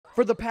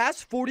For the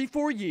past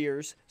 44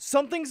 years,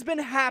 something's been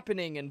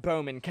happening in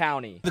Bowman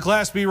County. The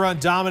Class B run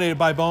dominated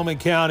by Bowman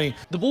County.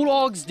 The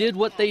Bulldogs did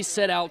what they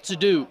set out to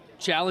do,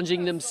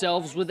 challenging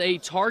themselves with a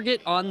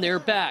target on their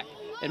back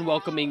and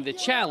welcoming the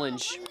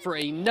challenge for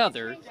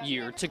another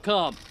year to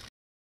come.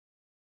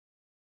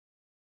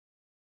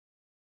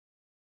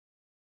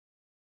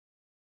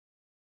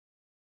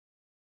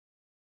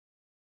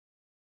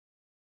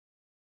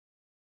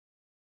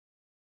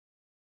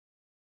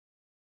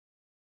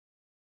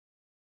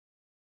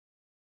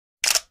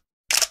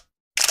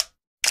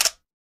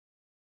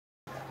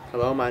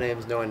 Hello, my name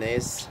is Noah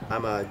Nace.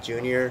 I'm a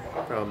junior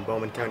from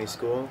Bowman County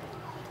School,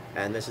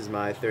 and this is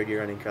my third year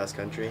running cross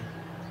country.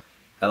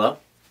 Hello,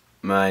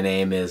 my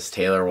name is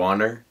Taylor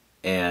Wander,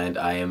 and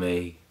I am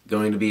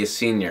going to be a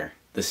senior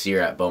this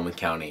year at Bowman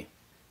County.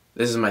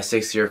 This is my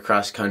 6th year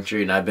cross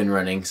country, and I've been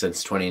running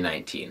since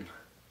 2019.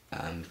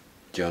 I'm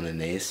Jonah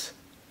Nace.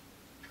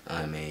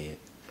 I'm a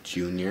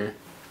junior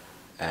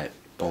at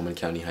Bowman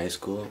County High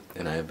School,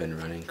 and I have been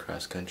running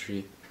cross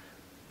country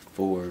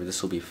for,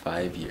 this will be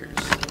 5 years.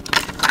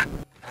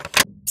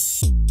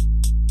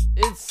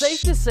 It's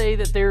safe to say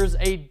that there's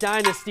a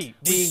dynasty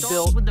being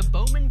built with the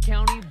Bowman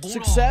County Bulldogs.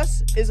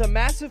 Success is a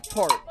massive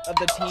part of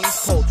the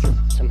team's culture.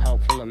 Some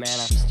help from the man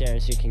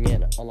upstairs, you can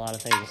get a lot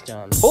of things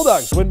done.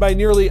 Bulldogs win by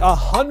nearly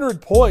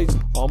 100 points,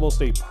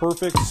 almost a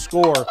perfect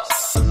score.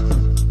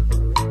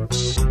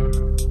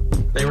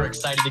 They were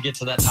excited to get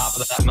to that top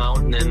of that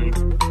mountain,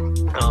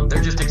 and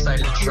they're just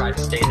excited to try to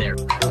stay there.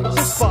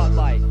 The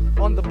spotlight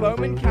on the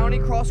Bowman County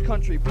cross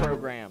country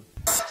program.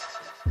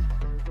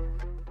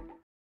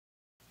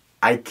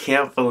 I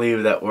can't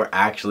believe that we're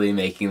actually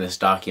making this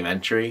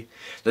documentary.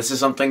 This is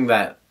something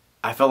that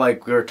I felt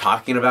like we were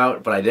talking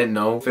about, but I didn't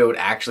know if it would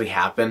actually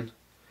happen.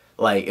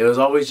 Like, it was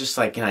always just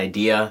like an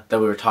idea that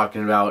we were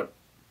talking about,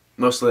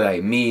 mostly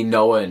like me,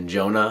 Noah, and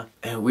Jonah.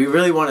 And we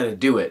really wanted to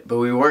do it, but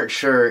we weren't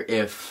sure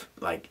if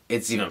like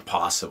it's even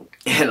possible.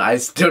 And I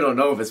still don't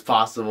know if it's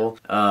possible.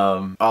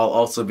 I'll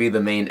also be the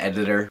main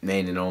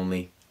and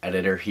only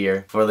editor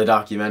here for the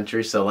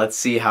documentary, so let's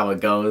see how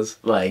it goes.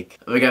 Like,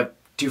 if we got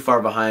too far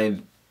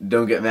behind,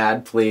 don't get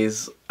mad,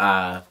 please.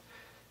 The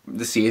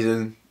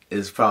season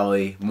is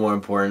probably more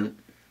important.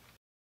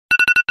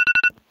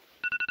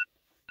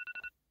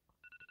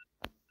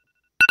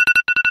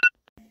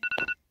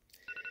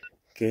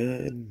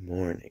 Good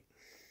morning.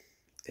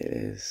 It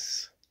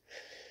is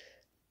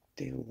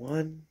day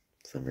 1,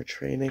 summer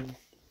training.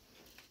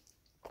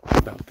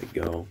 About to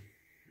go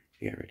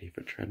get ready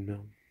for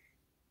treadmill.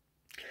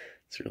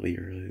 It's really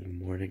early in the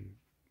morning,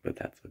 but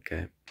that's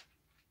okay.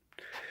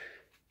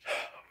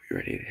 We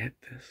ready to hit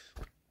this?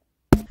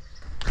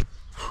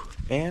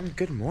 And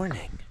good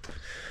morning.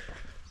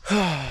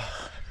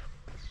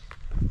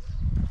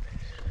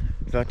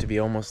 About to be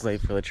almost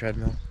late for the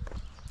treadmill.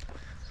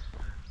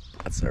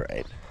 That's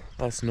alright.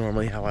 That's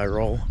normally how I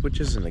roll, which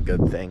isn't a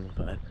good thing,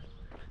 but I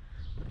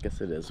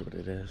guess it is what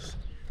it is.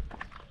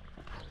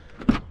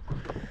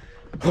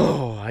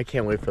 Oh, I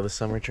can't wait for the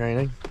summer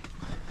training.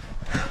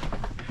 I'm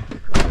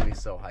gonna be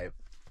so hyped.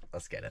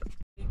 Let's get it.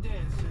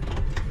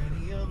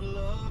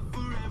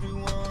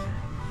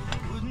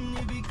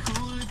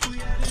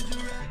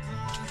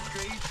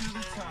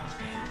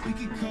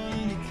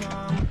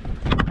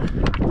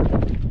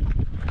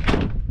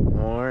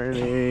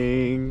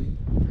 Morning.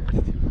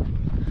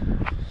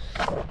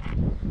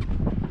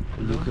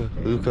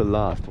 Luca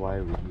lost. Why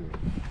are we here?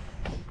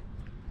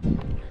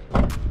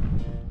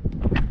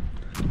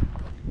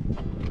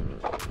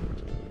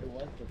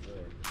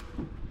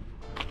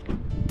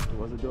 It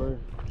was a door?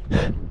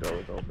 The door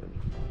was open.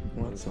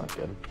 Well, that's not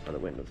good. Or the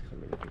window's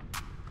coming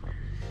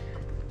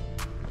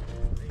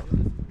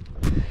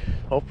in.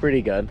 Oh,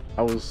 pretty good.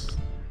 I wasn't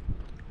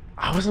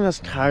as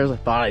tired as I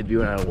thought I'd be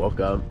when I woke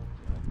up.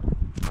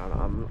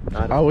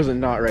 I wasn't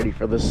not ready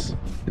for this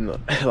in the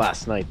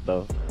last night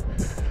though.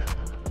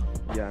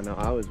 Yeah, no,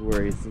 I was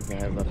worried since I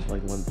had left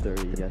like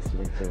 1:30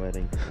 yesterday for the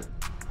wedding.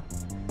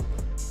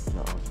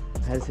 No,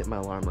 I had to hit my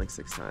alarm like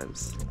 6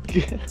 times.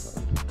 I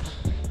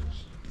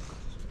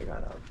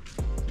got up.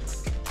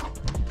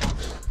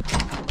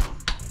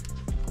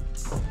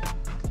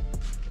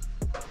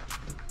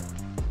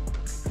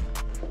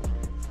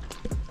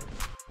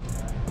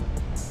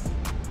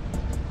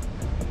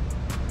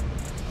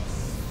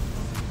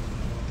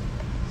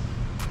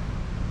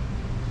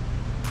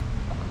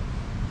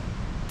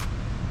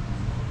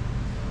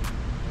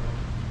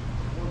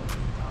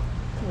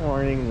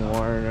 Morning,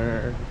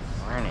 Warner.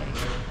 Morning.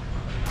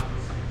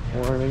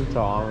 Morning,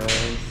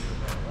 Thomas.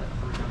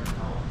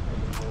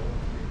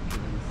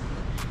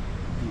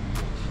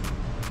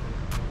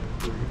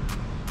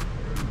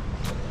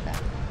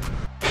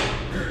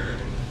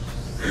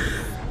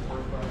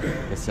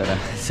 I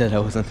said I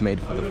wasn't made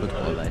for the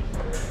football life.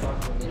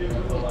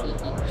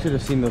 Should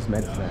have seen those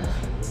med flags.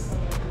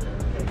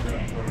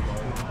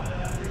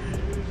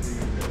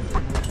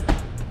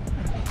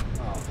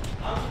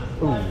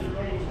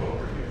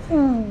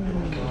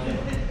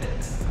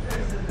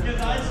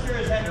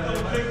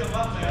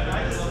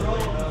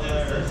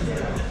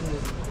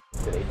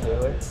 Today,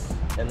 Taylor,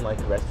 and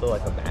like wrestle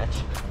like a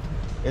match?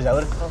 Is that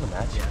what it's called, a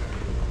match? Yeah.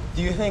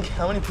 Do you think,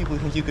 how many people do you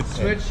think you could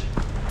pin? Switch.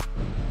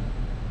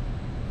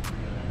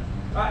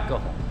 Alright, go.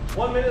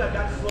 1 minute, I've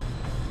got to slow.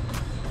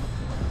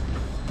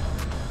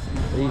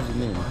 Leaves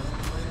him in.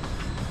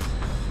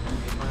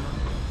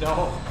 No,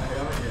 I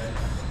haven't yet.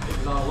 It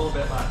was on a little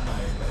bit last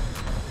night, but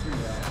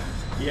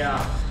yeah.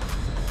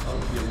 That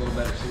would be a little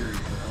better series,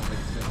 but I don't think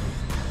it's gonna be.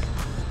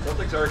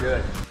 Celtics are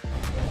good.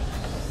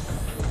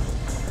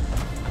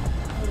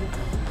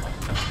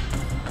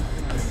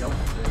 There you go,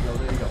 there you go,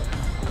 there you go.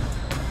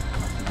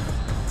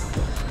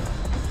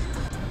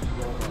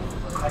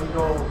 How you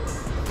go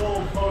full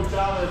Mo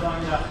Chavez on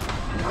ya?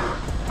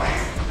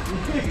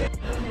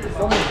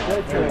 Someone's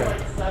dead today.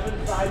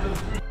 7 sides of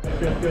 3.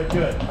 Good, good,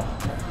 good.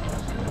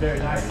 Very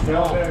nice.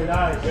 Very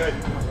nice. Good.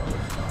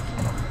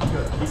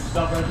 Good. Keep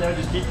stuff right there.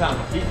 Just keep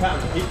pounding. Keep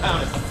pounding. Keep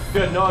pounding.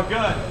 Good. Noah,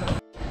 good.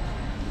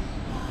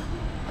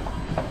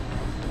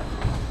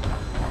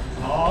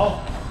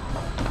 All.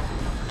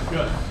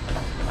 Good.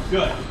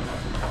 Good.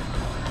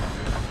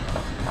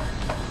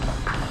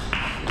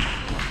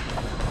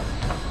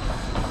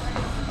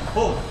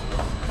 Pull.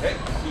 Okay.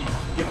 Easy.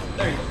 Give it.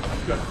 There you go.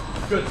 Good.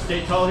 Good.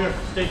 Stay tall here.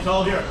 Stay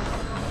tall here.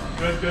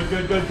 Good, good,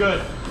 good, good,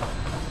 good.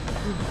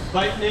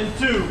 Fighting in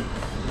 2,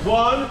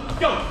 1,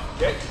 go.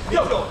 Okay.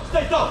 Go.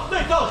 Stay tall.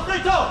 Stay tall. Stay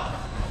tall.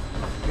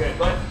 Good,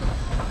 bud.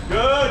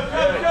 Good,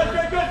 good, good,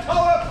 good, good.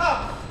 Taller up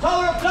top.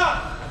 Taller up top.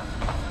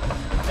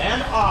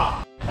 And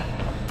off.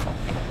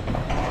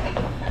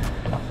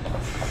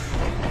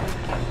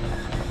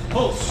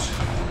 Pulse.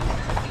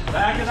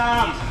 Back and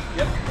out.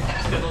 Yep.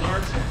 Still on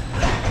arms.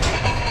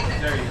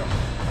 There you go.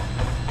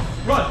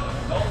 Run.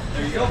 Oh,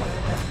 there you go.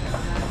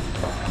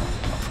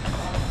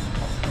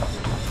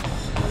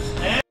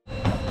 And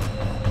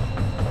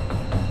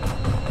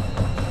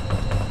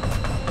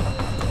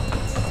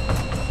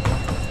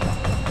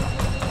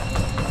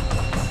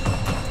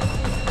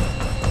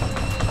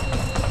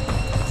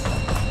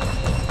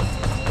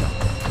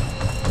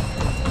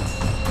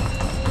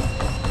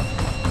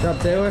What's up,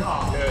 Taylor?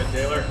 oh, good,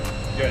 Taylor.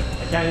 Good.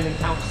 I can't even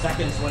count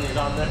seconds when he's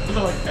on there. He's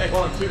like, hey,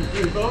 1, 2,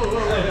 3, go.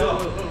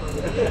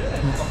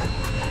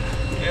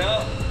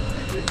 Yeah.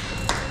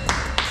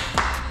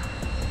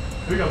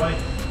 Here we go, buddy.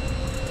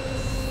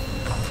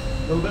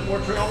 A little bit more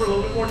turn over, a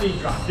little bit more knee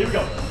drop. Here we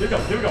go. Here we go.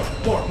 Here we go.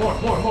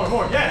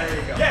 More. Yes. There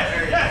you go.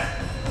 Yes. Yes.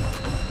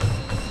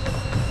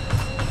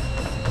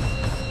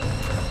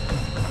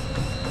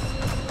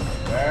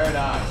 Very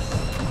nice.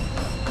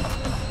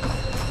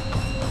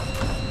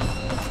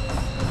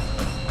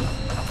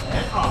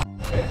 And off.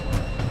 Okay.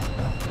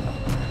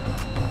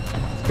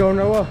 Let's go,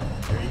 Noah.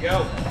 There you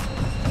go.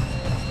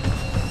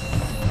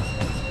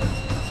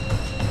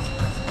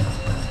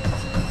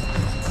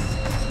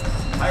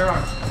 Higher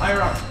arms,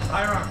 higher arms,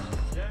 higher arms.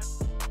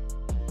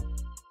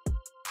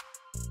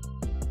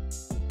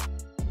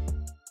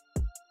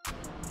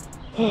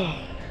 Yeah.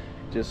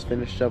 Just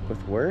finished up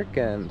with work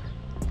and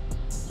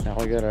now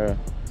I gotta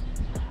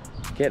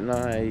get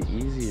my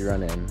easy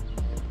run in.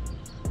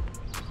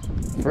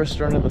 First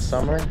run of the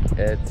summer,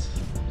 it's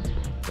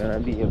gonna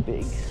be a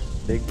big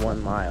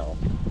 1 mile.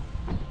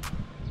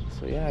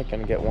 So yeah, I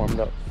can get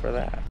warmed up for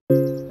that.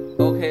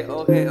 Okay.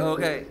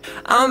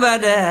 I'm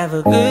about to have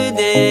a good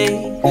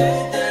day.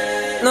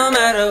 No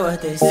matter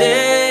what they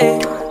say.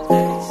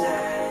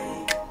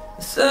 The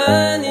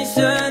sun is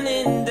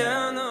shining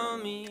down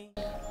on me.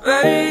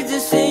 Birds are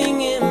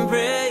singing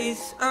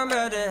praise. I'm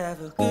about to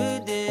have a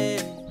good day.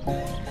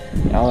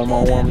 Now I'm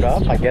all warmed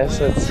up, I guess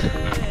it's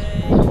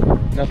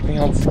nothing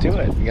else to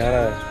it. You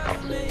gotta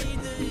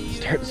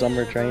start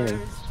summer training.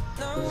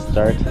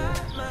 Start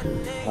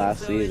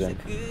last season.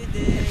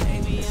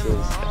 This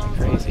is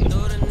crazy.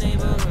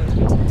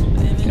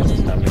 Guess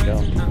it's time to go.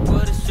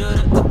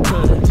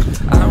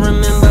 I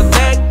remember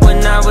back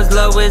when I was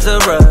low as a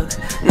rug.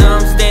 Now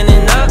I'm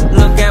standing up,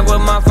 look at what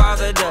my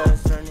father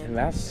does. And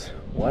that's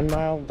 1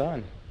 mile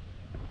done.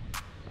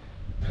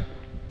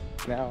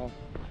 Now,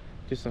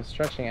 do some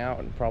stretching out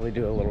and probably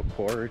do a little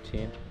core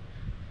routine.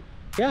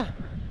 Yeah.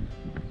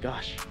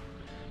 Gosh,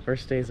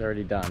 first day's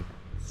already done.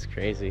 It's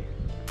crazy.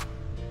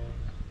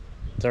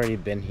 It's already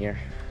been here.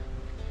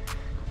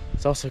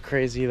 It's also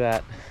crazy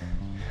that,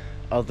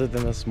 other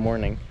than this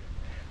morning,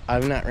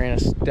 I've not ran a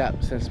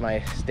step since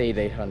my state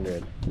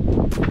 800.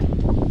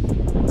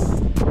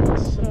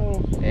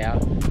 So, yeah,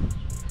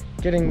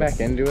 getting back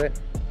into it.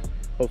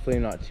 Hopefully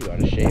I'm not too out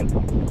of shape.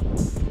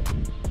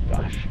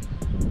 Gosh,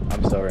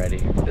 I'm so ready.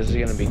 This is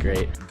gonna be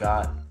great.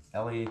 Got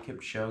Eliud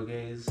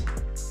Kipchoge's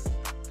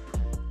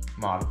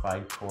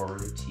modified core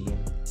routine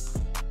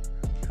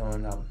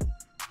coming up.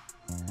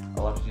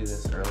 I'll have to do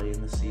this early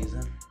in the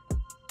season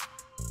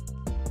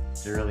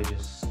to really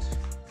just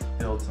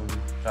build some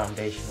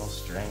foundational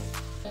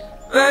strength.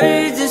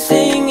 Birds are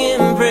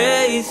singing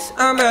praise.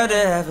 I'm about to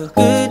have a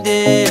good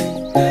day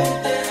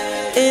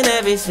in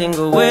every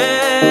single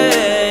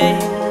way.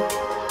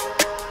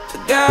 The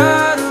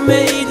God who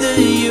made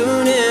the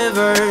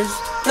universe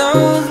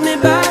knows me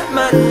by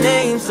my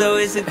name, so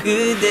it's a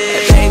good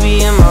day.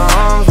 Baby in my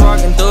arms,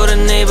 walking through the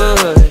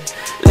neighborhood,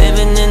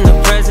 living in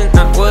the present,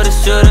 not what it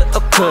shoulda,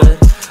 or could.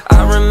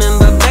 I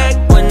remember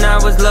back when I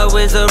was low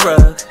as a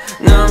rug.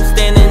 Now I'm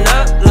standing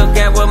up, look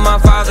at what my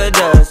father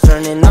does.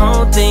 Turning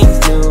all things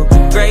new,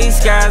 gray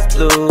skies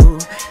blue.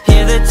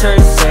 Hear the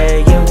church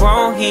saying,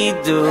 won't he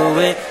do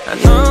it? I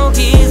know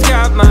he's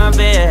got my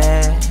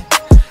back.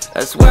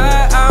 That's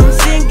why I'm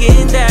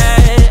singing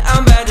that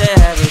I'm about to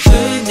have a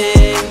good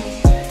day.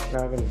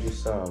 Now I'm gonna do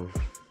some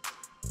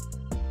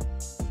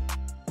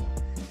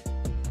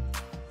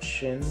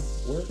shin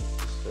work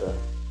just to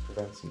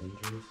prevent some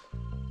injuries.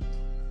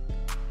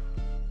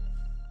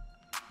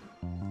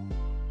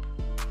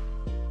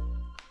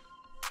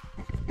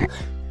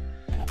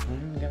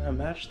 I'm gonna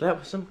match that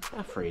with some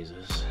calf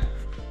raises.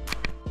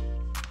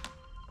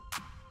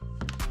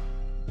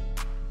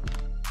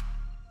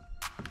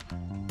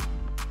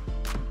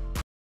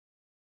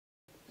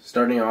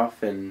 Starting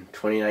off in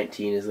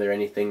 2019, is there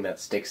anything that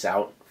sticks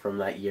out from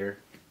that year?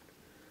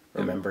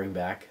 Remembering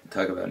back.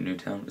 Talk about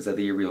Newtown. Is that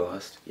the year we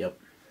lost? Yep.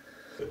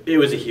 It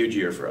was a huge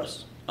year for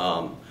us.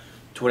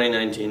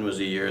 2019 was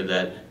a year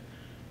that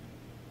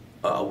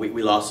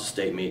we lost the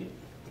state meet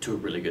to a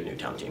really good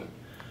Newtown team.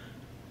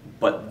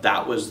 But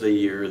that was the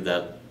year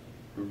that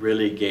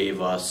really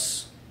gave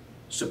us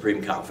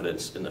supreme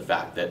confidence in the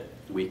fact that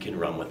we can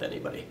run with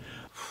anybody.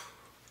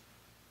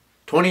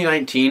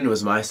 2019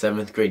 was my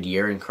 7th grade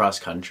year in cross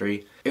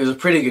country. It was a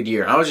pretty good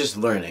year. I was just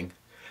learning.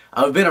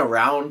 I've been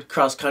around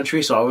cross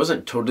country, so I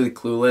wasn't totally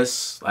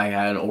clueless. I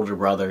had an older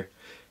brother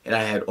and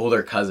I had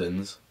older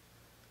cousins,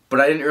 but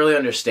I didn't really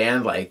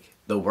understand like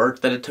the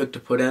work that it took to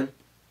put in.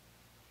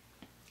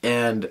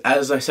 And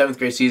as my 7th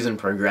grade season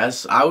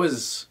progressed, I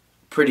was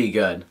pretty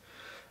good.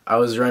 I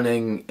was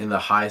running in the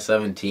high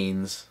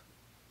 17s.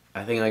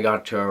 I think I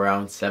got to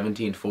around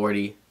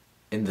 1740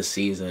 in the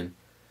season.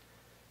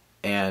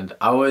 And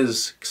I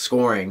was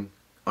scoring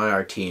on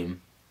our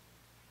team.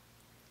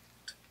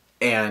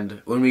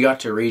 And when we got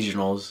to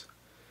regionals,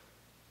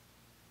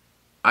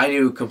 I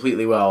knew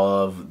completely well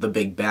of the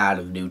big bad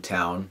of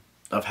Newtown,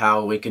 of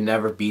how we could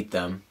never beat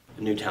them.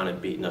 Newtown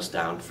had beaten us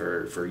down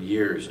for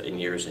years and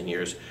years and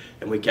years,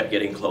 and we kept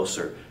getting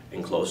closer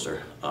and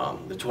closer.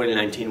 The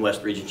 2019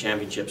 West Region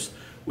Championships,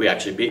 we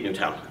actually beat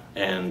Newtown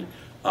and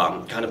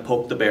kind of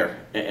poked the bear,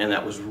 and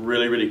that was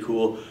really, really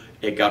cool.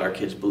 It got our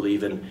kids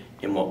believing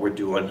in what we're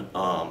doing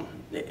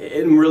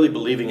and really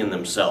believing in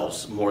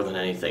themselves more than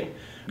anything.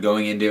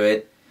 Going into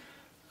it,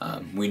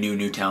 we knew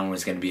Newtown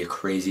was going to be a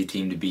crazy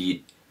team to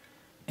beat,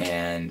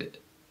 and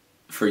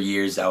for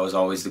years that was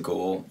always the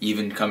goal.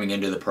 Even coming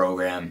into the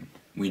program,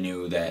 we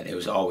knew that it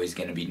was always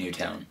going to be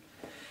Newtown.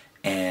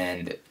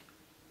 And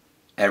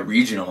at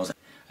regionals,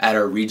 at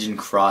our region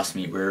cross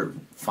meet, we were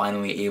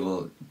finally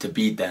able to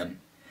beat them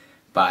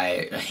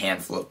by a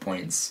handful of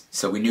points.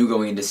 So we knew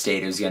going into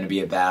state it was going to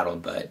be a battle,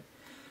 but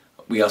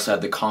we also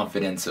had the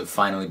confidence of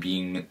finally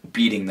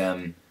beating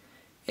them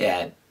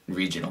at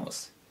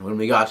regionals. When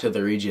we got to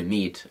the region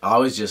meet, I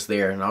was just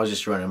there and I was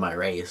just running my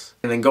race.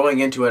 And then going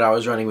into it, I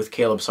was running with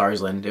Caleb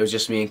Sarsland. It was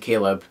just me and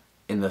Caleb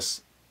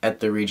at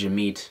the region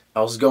meet.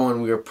 I was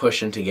going, we were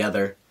pushing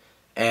together,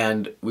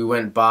 and we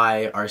went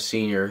by our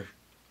senior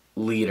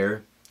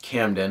leader,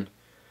 Camden,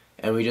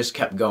 and we just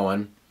kept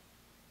going.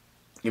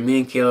 And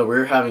me and Caleb, we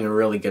were having a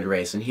really good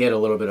race, and he had a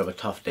little bit of a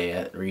tough day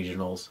at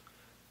regionals.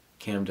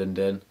 Camden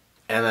did.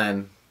 And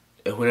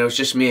then when it was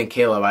just me and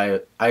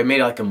Caleb, I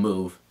made like a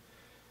move,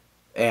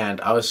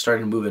 and I was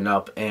starting moving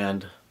up,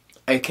 and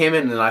I came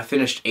in and I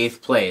finished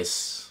 8th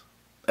place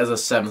as a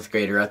 7th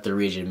grader at the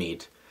region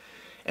meet.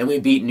 And we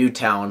beat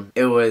Newtown.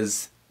 It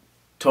was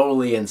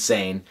totally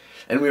insane.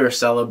 And we were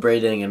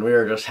celebrating and we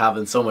were just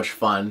having so much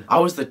fun. I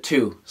was the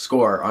 2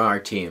 scorer on our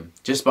team,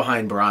 just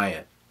behind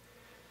Bryant.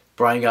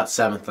 Brian got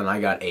 7th and I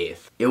got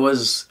 8th. It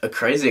was a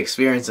crazy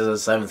experience as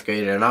a 7th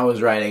grader, and I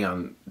was riding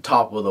on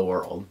top of the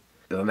world.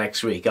 The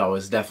next week I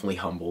was definitely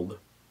humbled.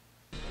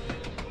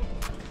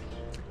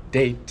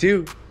 Day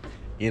 2.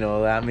 You know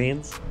what that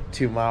means?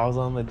 2 miles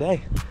on the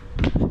day.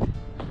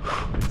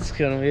 It's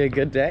gonna be a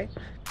good day.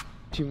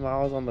 2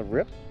 miles on the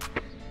rip.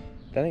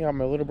 Then I got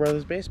my little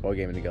brother's baseball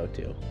game to go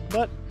to.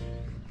 But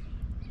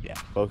yeah,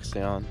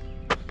 focusing on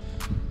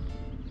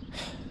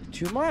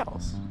 2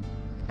 miles.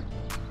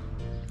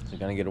 So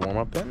gonna get a warm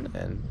up in,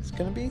 and it's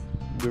gonna be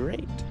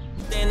great.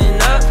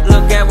 Standing up,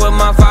 look at what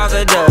my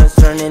father does.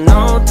 Turning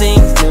all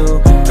things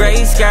new,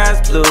 gray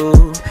skies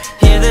blue.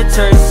 Hear the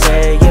church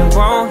saying,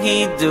 won't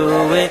he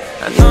do it?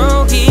 I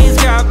know he's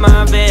got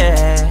my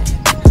back.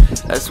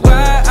 That's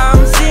why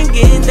I'm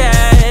singing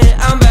that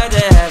I'm about to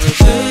have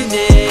a good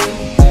day.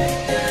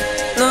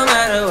 No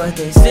matter what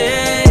they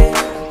say.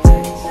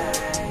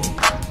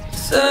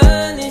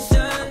 Sun is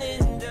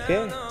shining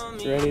down. Okay,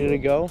 it's ready to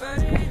go.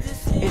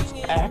 It's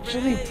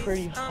actually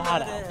pretty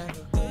hot out.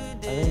 I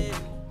think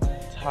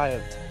it's high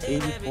of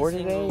 84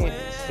 today, and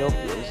it still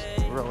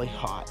feels really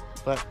hot,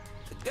 but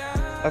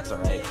that's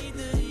alright.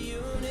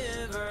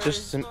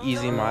 Just some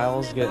easy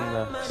miles getting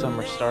the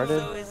summer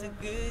started.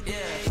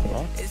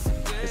 Well,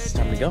 it's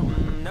time to go.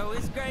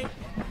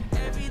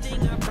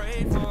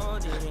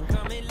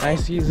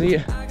 Nice,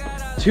 easy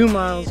 2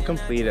 miles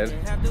completed.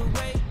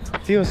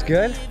 Feels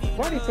good.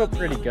 Body felt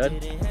pretty good.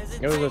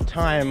 It was a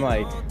time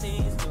like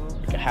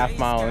a half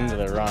mile into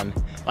the run,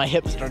 my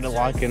hips started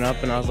locking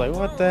up and I was like,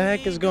 what the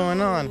heck is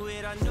going on?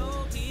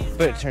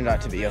 But it turned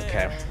out to be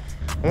okay.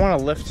 I want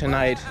to lift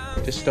tonight.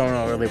 Just don't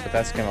know really what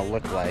that's gonna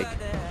look like.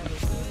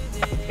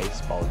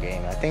 Baseball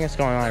game. I think it's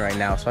going on right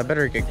now, so I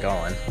better get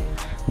going.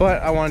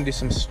 But I want to do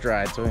some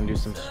strides, so I'm gonna do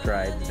some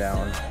strides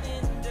down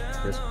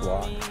this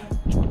block.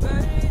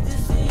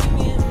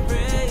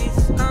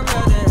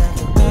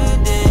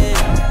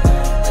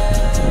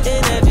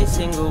 In every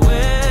single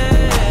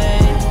way,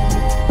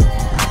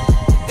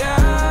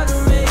 God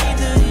who made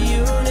the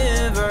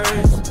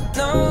universe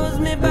knows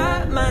me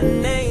by my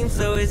name,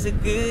 so it's a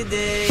good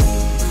day.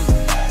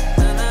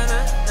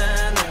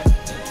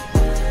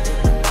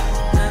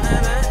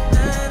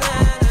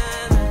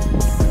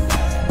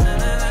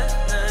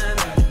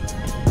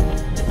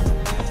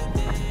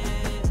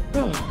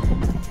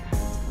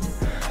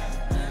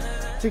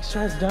 Six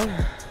strides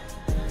done.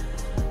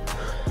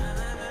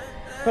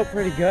 Felt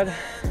pretty good.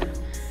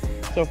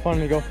 So fun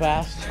to go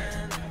fast.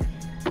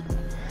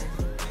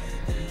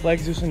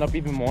 Legs loosened up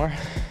even more.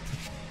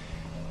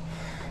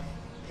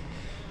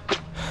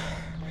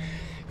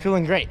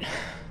 Feeling great.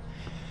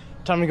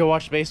 Time to go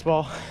watch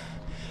baseball,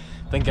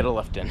 then get a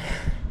lift in.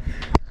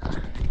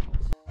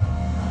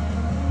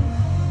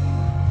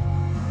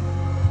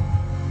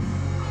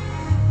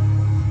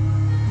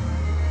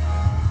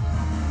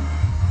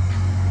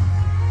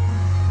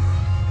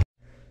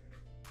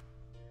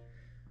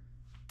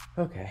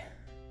 Okay,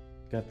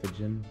 got the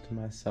gym to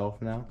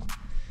myself now.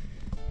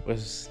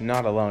 Was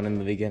not alone in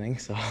the beginning,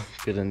 so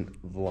couldn't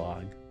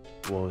vlog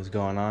what was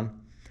going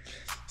on.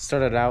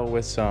 Started out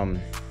with some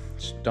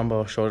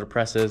dumbbell shoulder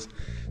presses,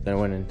 then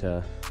went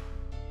into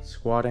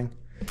squatting.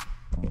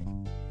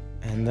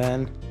 And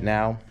then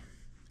now,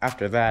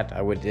 after that,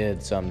 I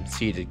did some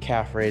seated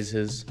calf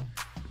raises,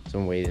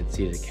 some weighted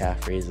seated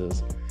calf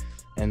raises,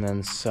 and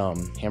then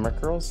some hammer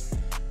curls.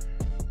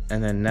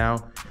 And then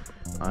now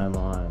I'm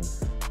on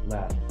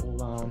lat pull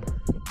down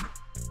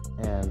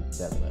and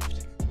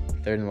deadlift.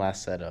 Third and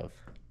last set of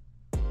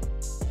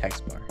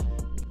hex bar.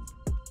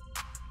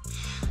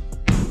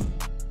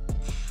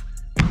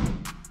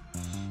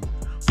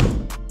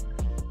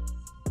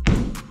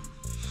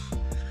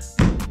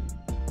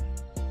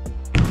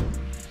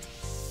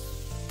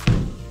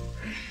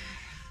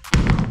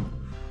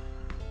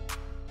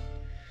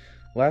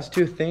 Last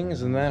two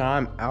things and then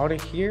I'm out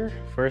of here.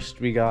 First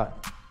we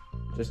got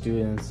just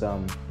doing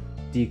some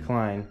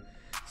decline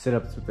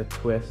sit-ups with a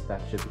twist.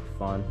 That should be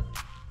fun.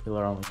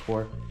 Killer on the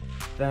core.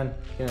 Then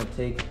gonna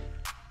take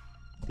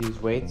these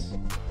weights,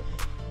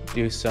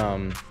 do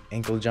some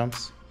ankle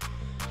jumps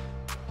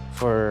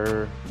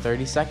for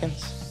 30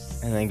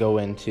 seconds, and then go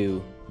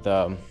into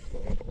the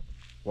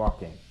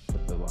walking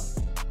with the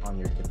on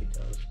your tippy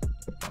toes.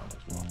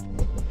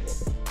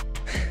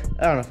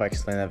 I don't know if I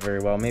explained that very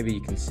well. Maybe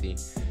you can see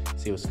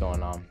what's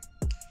going on.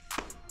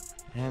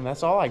 And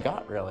that's all I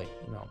got really,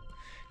 you know.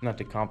 Not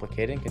too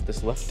complicated. Get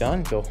this lift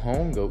done, go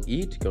home, go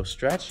eat, go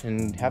stretch,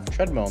 and have a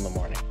treadmill in the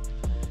morning.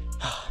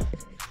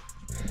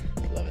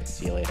 Love it.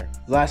 See you later.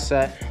 Last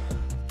set.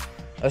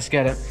 Let's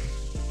get it.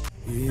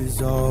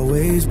 He's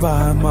always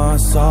by my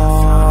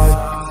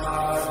side.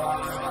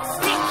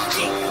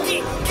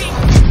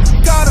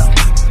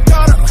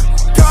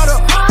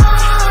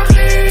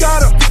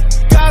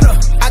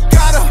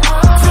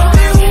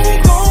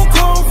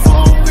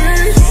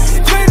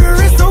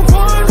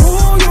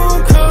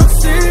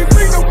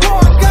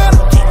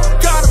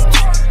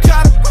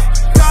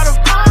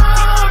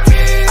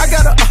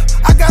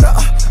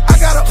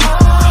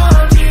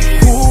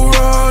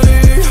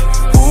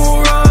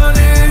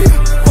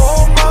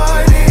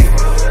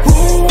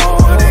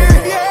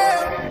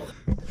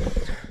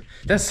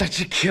 That's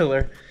such a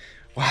killer.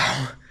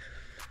 Wow.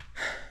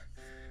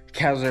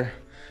 Calves are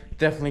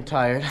definitely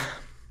tired.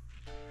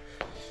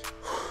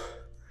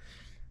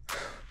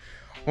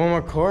 One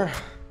more core.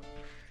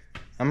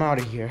 I'm out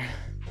of here.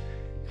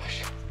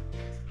 Gosh.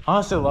 I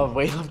honestly love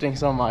weightlifting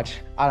so much.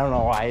 I don't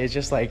know why. It's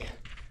just like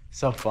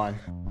so fun.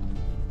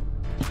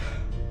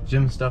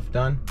 Gym stuff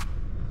done.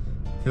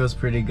 Feels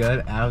pretty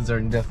good. Abs are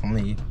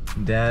definitely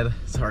dead.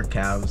 So are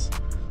calves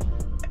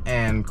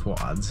and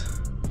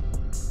quads.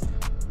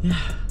 Yeah.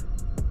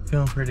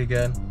 Feeling pretty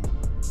good.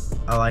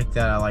 I like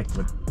that. I like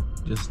what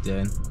just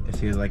did. It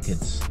feels like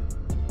it's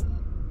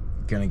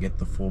gonna get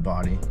the full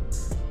body.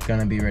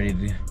 Gonna be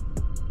ready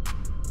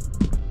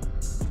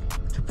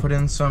to put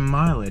in some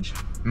mileage.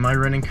 In my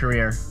running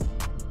career,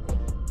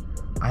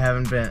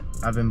 I've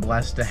been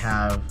blessed to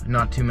have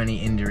not too many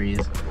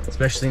injuries,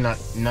 especially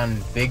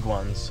none big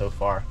ones so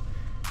far.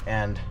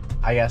 And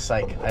I guess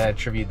I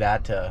attribute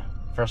that to,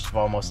 first of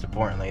all, most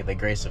importantly, the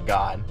grace of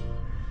God.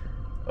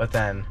 But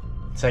then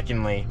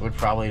secondly would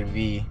probably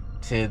be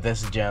to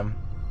this gym,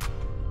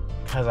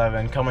 because I've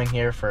been coming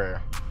here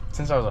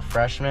since I was a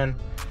freshman,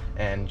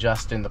 and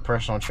Justin, the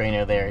personal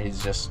trainer there,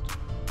 he's just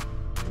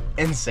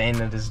insane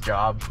at his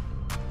job,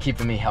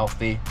 keeping me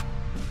healthy,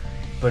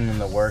 putting in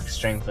the work,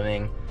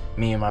 strengthening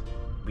me in my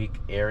weak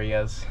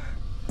areas.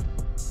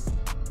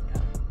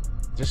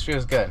 just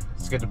feels good.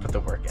 It's good to put the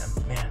work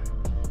in. Man,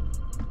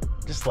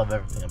 just love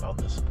everything about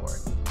this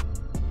sport.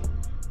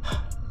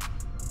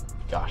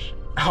 Gosh,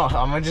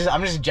 I'm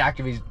just jacked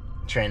to be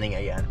training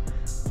again.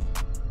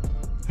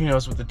 Who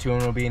knows what the tune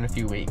will be in a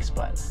few weeks,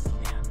 but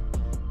man,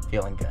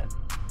 feeling good.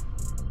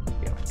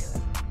 Feeling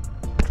good.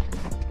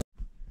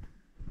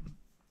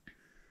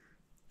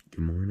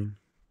 Good morning.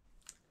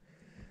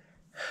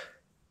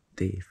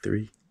 Day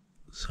 3,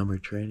 summer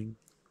training.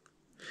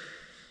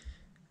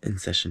 In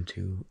session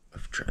 2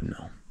 of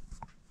treadmill.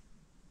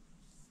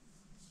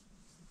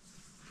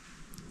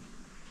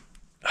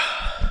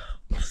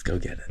 Let's go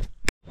get it.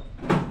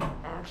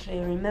 Actually,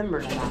 I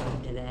remembered about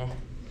him today.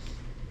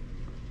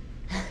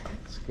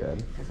 It's good.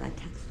 Because I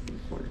texted him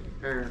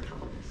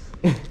Thomas.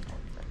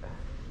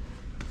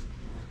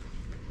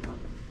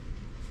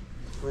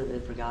 Completely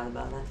forgot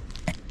about that.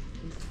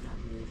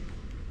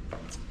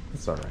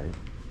 It's alright.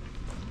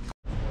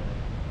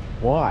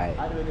 Why?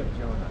 I had to wake up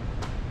Jonah.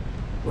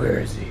 Where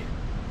is he?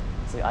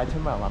 See, I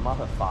turned my alarm off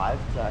at 5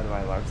 because I had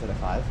my alarm set at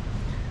 5.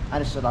 I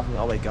just shut off and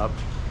I'll wake up.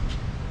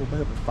 We'll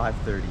wake up at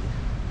 5:30.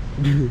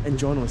 And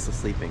Jonah was still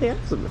sleeping. Yeah,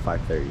 I'm sleeping at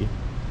 5:30.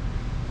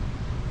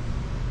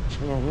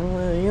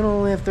 Yeah, you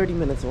only have 30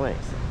 minutes away.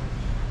 So.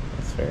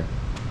 That's fair.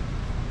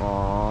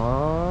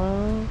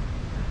 Aww.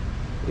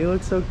 You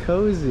look so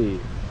cozy.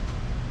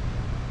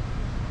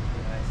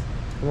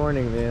 Good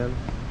morning, man.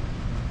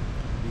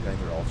 You guys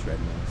are all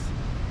treadmills.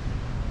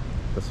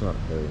 That's not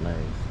very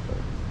nice, but...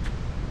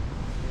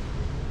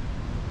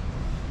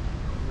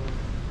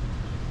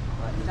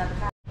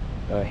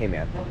 hey,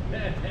 man.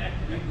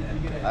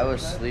 I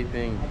was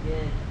sleeping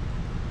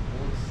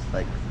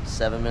like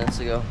 7 minutes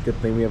ago. Good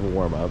thing we have a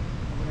warm-up.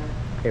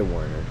 Hey,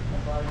 Warner.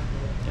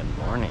 Good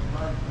morning.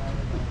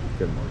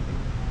 Good morning.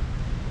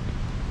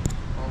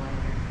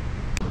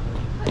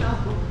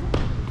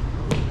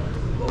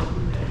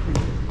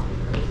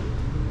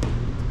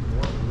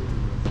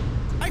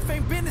 Life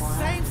ain't been the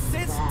same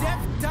since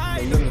death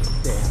died.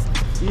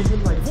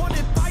 Even like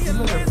Wanted by a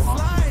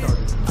landslide.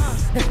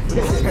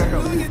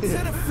 Hallelujah to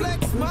the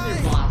flex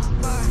mind.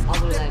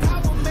 That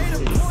power made a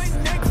point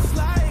next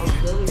slide.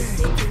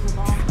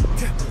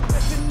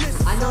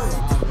 I know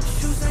that.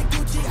 Shoes ain't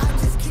Gucci, I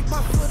just keep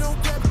my foot on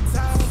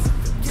reptiles.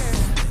 Yeah.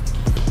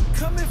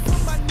 Coming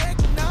from my neck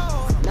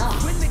now.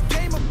 When the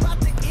game about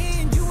to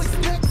end, you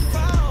expect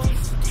fouls.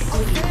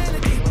 I'm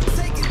vanity.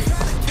 Take it,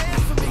 try to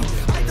cancel me.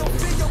 I don't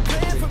feel your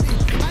plan for me.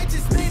 I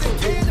just made a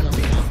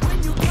canopy. When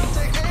you come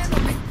to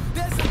handle me,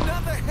 there's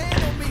another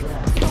hand on me.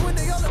 But when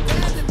they all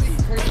abandon me,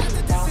 at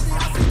the destiny, I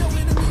see no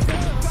enemy.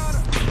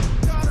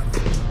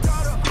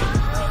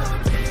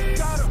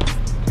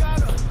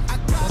 I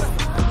gotta.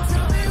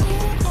 Tell me who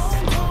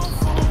gon' come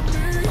for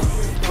me.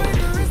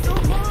 Greater is the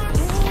one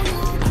who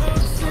you can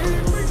see.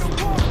 Bring the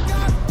war.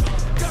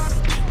 Gotta.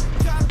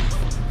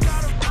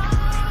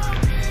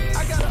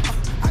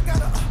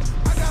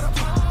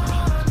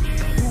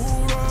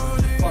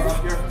 Far up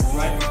here,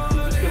 right?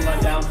 Just gonna let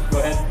down. Go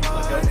ahead.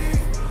 Let go.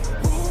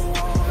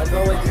 Let go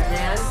with your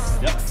hands.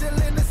 Yep.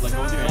 Let go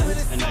with your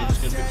hands, and now you're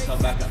just gonna pick yourself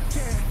back up.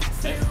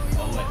 Okay.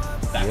 All the way.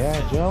 Back. Yeah,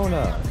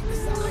 Jonah.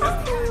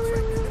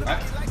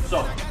 Alright. So,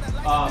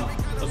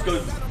 let's go.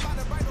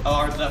 How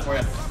hard is that for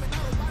you?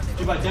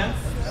 2 by 10?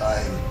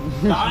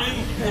 Dying.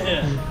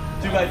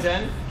 2 by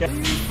 10. Okay.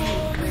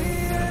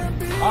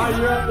 Alright,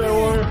 you're up there,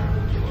 Warner.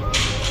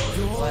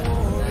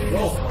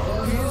 Roll.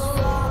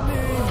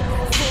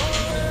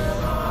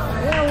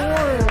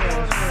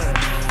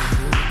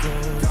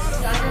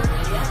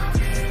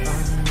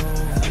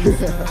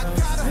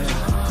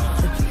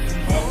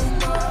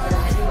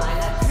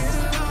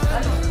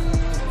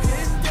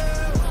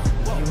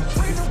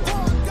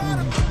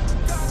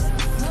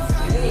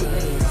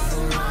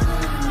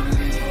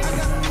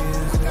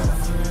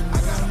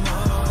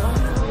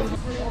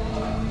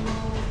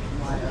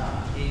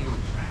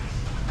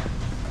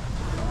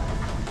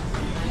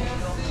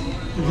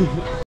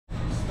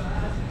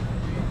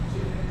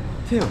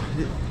 Dude,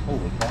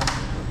 holy crap.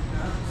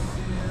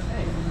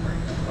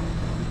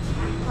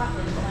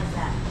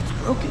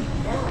 Okay.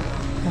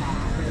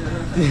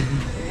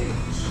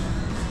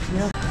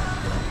 Yeah.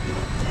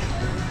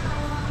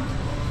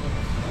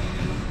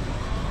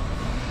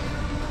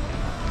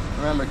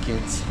 Remember,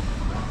 kids,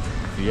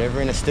 if you're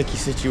ever in a sticky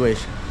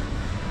situation,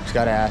 you just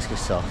gotta ask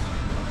yourself,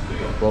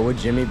 what would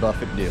Jimmy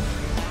Buffett do?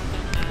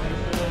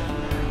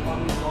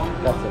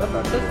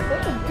 That's it.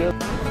 Good.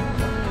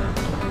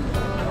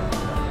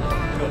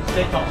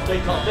 Stay tall, stay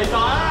tall, stay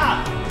tall.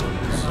 Ah!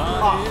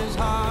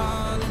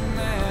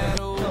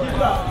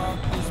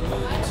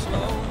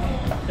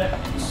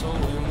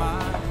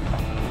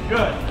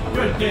 Good,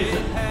 good,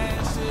 Jason.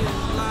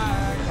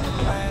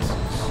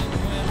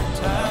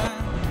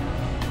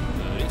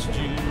 It's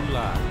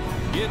July.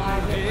 Getting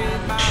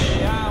paid by the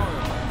hour,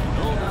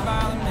 over by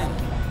the minute.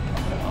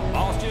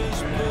 Boss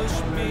just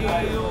pushed me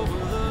over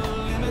the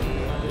limit.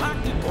 Like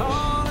to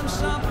call him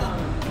something.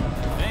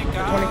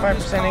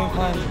 25%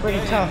 incline is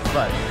pretty tough,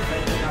 but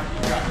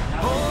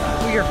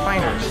who your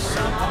fighters?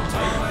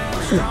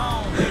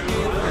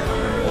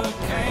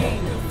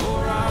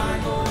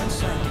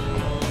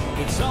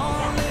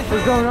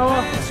 Let's go,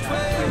 Noah.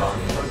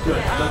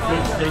 Good.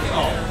 Stay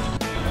tall.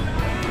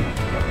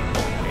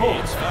 Hold.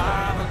 It's 5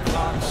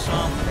 o'clock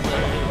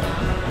somewhere.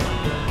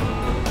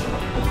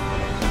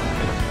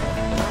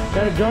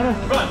 Got it, Jonah?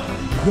 Run.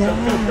 Yeah.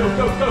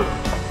 Go.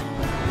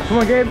 Come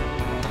on, Gabe.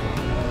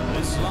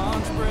 This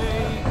lunch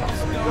break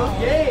is Go,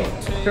 Gabe.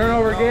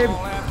 Turnover, Gabe.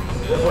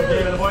 Good boy,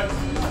 Gabe, and the boy.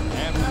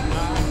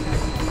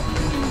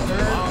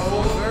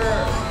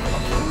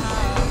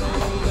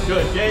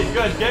 Good, Gabe,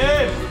 good,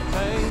 Gabe.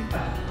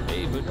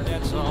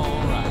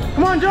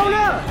 Come on,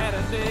 Jonah.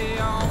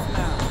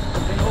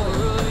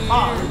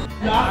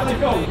 Not let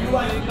go. You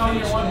like to get on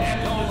your one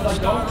hand and just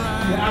let go.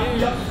 You have to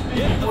be up to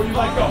speed before you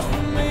let go.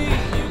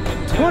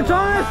 Come on,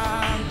 Thomas.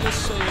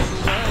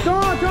 Come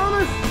on,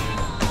 Thomas.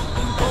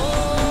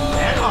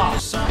 And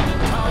off.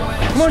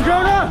 Come on,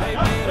 Jonah.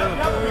 Yep,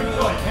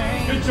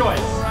 good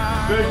choice.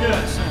 Good.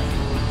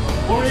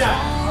 Where we at?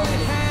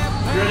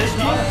 You're at 18?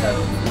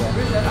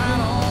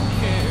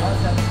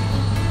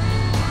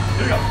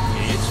 Here we go.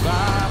 It's 5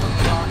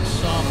 o'clock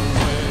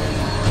somewhere.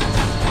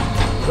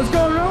 Let's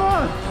go,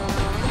 Noah.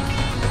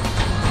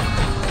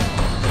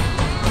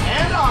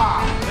 And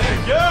off.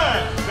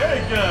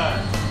 Very good.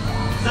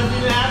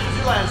 17.5 is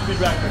your land speed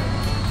record.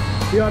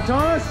 You got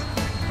Thomas?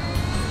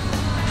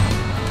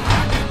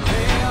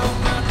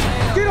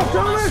 Get up,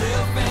 Thomas!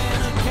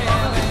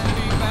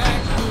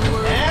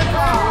 And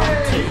off.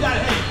 Keep that,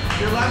 hey,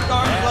 your left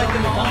arm is like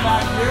going to come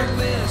back here.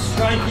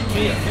 Try and keep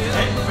me in.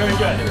 Okay, very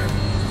good.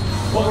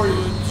 What were you?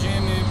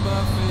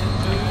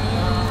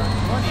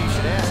 What you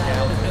should ask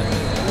Al.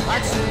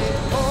 I'd say,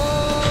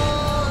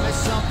 oh, there's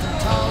something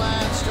tall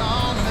and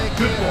strong.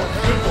 Good boy.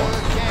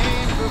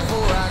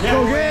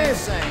 Go, Gabe!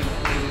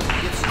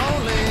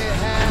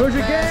 Push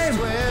your game!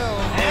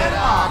 And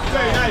off.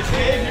 Very nice,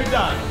 Gabe. You're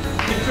done.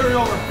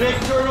 Big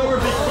turnover.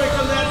 Be quick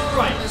on that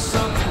strike.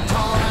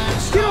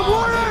 Get up,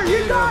 Warner! You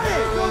got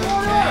it! Go,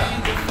 Warner!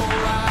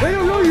 They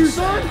don't know you,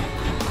 son!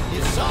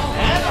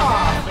 And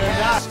off. Very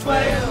nice.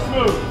 Play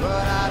smooth.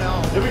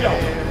 Here we go.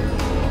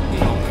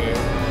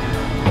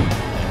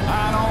 I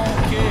don't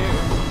care.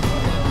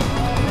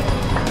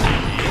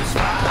 It's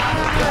 5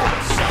 o'clock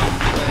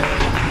somewhere.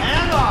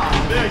 And off.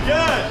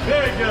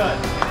 Very good.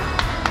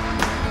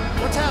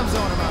 What time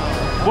zone am I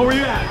on? What were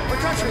you at? What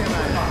country am I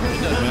in?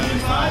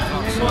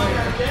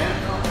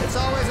 It's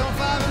always on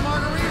 5 in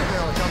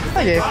Margaritaville.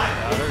 Hi, Gabe.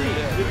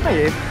 Hi,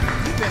 Gabe.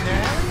 You've been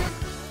there, haven't you?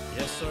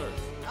 Yes, sir.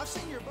 I've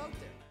seen your boat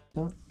there.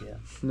 What? Yeah.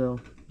 No.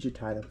 Did you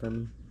tie that for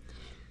me?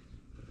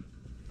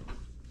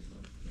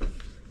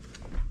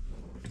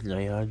 No,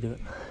 you gotta do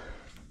it.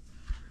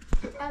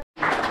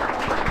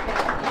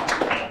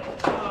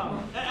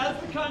 As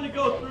we kind of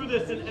go through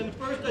this, and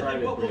first I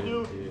think what we'll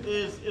do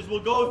is we'll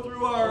go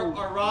through our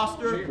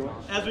roster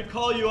as we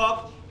call you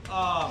up.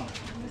 I'll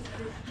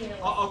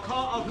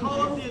call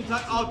up the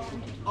entire.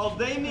 I'll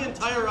name the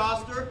entire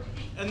roster,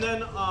 and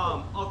then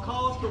I'll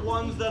call up the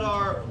ones that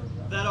are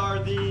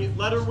the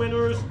letter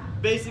winners.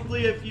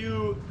 Basically, if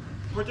you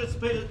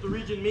participate at the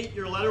region meet,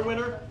 you're a letter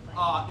winner.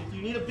 If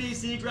you need a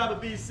BC, grab a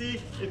BC.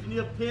 If you need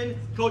a pin,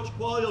 Coach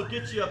Qualley will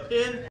get you a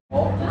pin.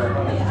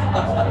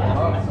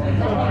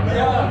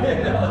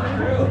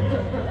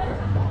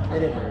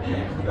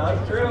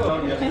 That's true.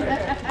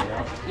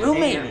 You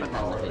mean right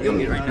now. You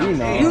mean right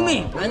now. You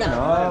mean right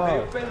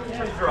now.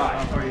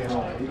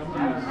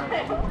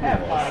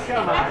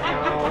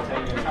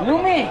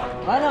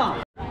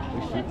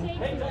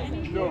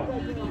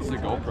 What's the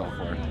GoPro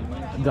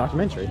for?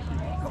 Documentary.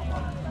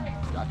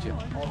 Gotcha.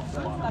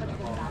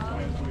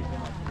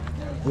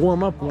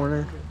 Warm up,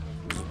 Warner.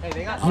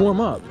 Warm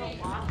up.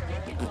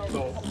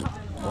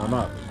 Warm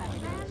up.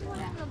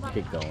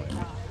 Keep going.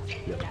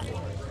 Yep.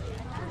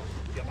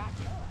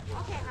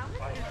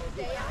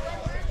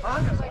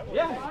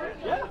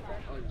 Yeah.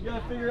 You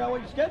gotta figure out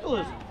what your schedule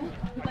is.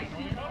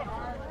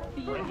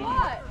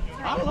 What?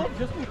 I don't know,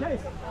 just in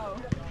case.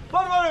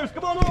 Fun runners,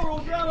 come on over.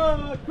 We'll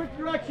grab quick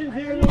directions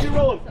here and we'll get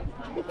rolling.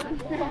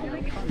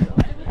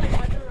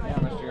 Yeah,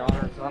 Mr.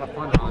 Honor, it's not a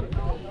fun run.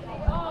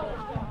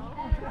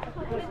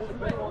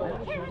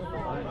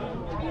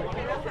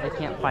 I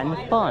can't find the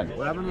fun.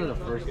 What happened to the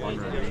first fun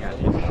run we had?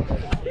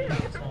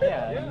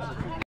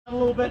 A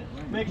little bit,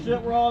 make sure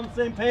that we're all on the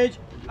same page.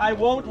 I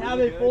won't have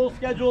a full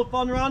schedule of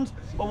fun runs,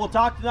 but we'll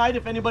talk tonight.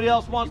 If anybody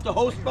else wants to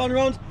host fun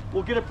runs,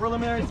 we'll get a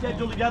preliminary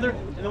schedule together,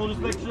 and then we'll just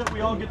make sure that we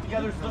all get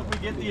together so that we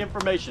get the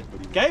information.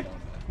 Okay?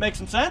 Make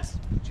some sense?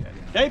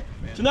 Okay?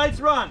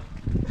 Tonight's run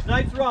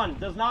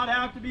does not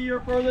have to be your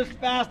furthest,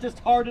 fastest,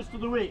 hardest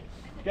of the week.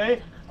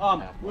 Okay?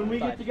 When we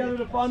get together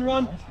to fun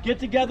run, get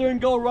together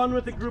and go run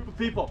with a group of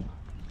people.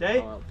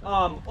 Okay?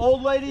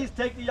 Old ladies,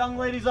 take the young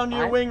ladies under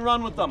your wing,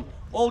 run with them.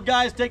 Old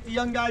guys, take the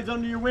young guys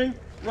under your wing,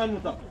 run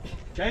with them.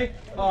 Okay?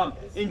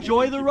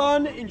 Enjoy the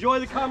run, enjoy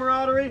the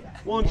camaraderie.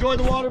 We'll enjoy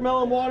the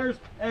watermelon waters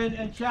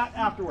and chat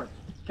afterwards.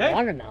 Okay?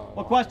 Watermelon.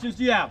 What questions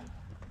do you have?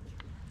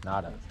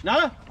 Nada.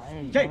 Nada?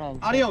 Okay,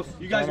 adios.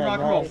 You guys can rock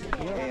and roll.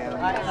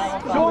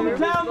 Show them the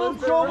town loop,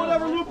 show them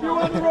whatever loop you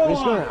want to roll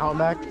Just going on. out and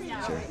back?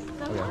 Sure.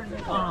 Okay.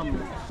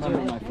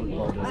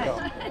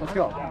 Let's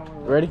go.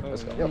 Ready?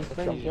 Let's go. Yep,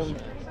 let's go.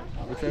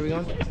 Which way are we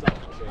going?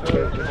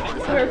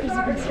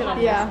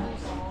 Yeah.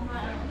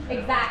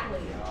 Exactly.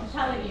 I'm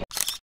telling you.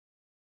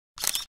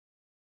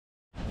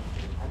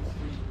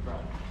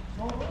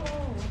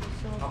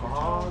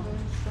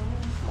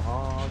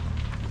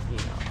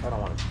 I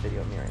don't want to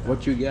video me right now.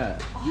 What you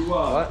got?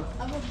 What?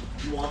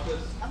 You want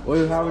this? What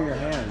do you have in your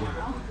hand?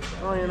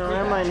 Well, you know, I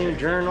have my new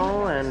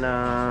journal and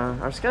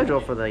our schedule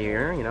for the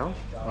year, you know.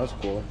 That's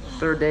cool.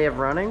 3rd day of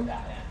running.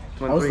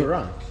 How was the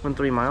run? Went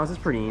 3 miles. It's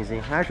pretty easy.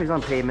 Actually, it's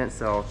on pavement,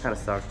 so it kind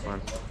of sucks, but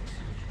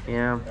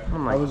yeah.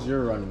 I'm like How was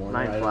your run,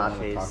 Warner? 9 flat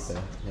pace. Talk to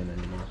him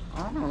anymore.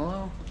 I don't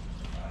know.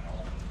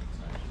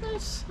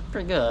 It's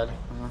pretty good.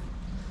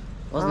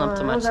 Wasn't up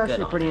to much It was good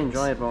actually on pretty it.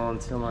 enjoyable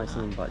until I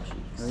seen butt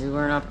cheeks. We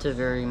weren't up to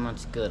very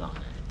much good on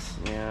it.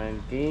 Yeah,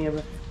 and Gabe,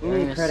 we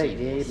Very need credit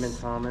mischievous. Gabe and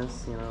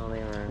Thomas, you know, they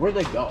were... Where'd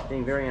they go?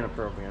 Being very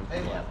inappropriate.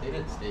 Yeah, they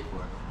didn't stay for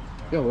it.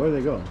 Yeah, where are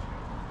they going?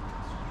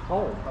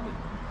 Oh.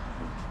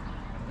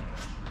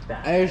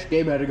 I wish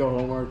Gabe had to go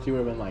home or he would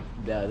have been like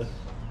dead.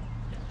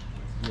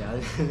 Yeah.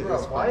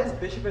 Bro, why is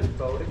Bishop and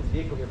Bowden's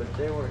vehicle here, but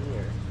they weren't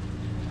here?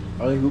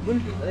 Are they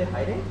hooping? Are they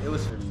hiding? It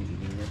was for me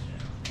eating it.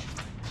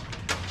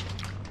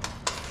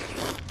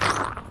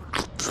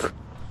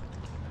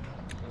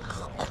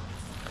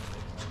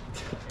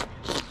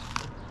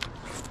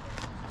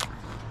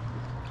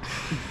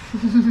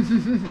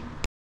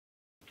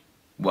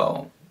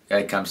 Well,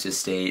 it comes to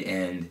state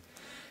and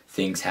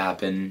things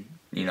happen.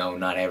 You know,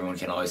 not everyone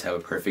can always have a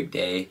perfect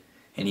day.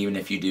 And even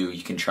if you do,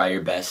 you can try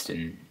your best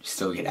and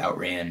still get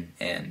outran.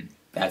 And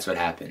that's what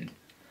happened.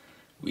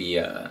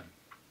 We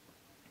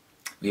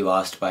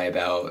lost by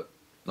about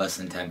less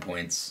than 10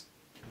 points.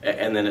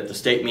 And then at the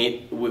state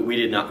meet, we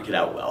did not get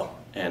out well.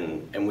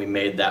 And we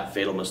made that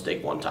fatal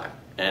mistake one time.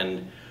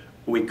 And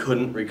we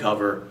couldn't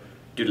recover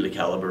due to the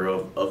caliber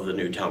of the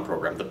Newtown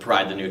program, the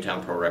pride the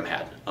Newtown program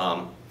had.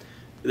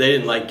 They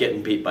didn't like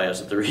getting beat by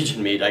us at the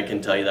region meet, I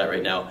can tell you that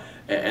right now.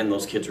 And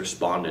those kids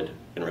responded,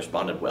 and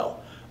responded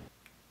well.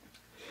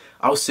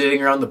 I was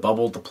sitting around the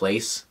bubble at the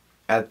place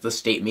at the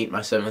state meet my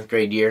 7th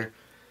grade year,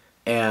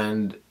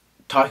 and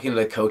talking to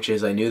the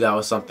coaches, I knew that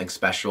was something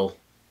special.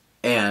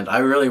 And I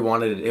really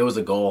wanted it. It was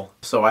a goal.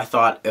 So I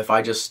thought if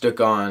I just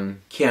stuck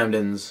on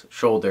Camden's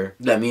shoulder,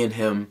 that me and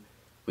him,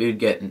 we would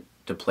get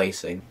to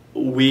placing.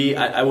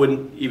 I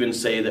wouldn't even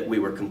say that we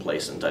were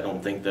complacent. I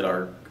don't think that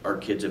our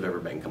kids have ever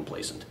been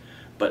complacent.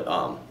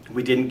 But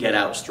we didn't get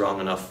out strong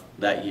enough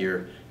that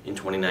year in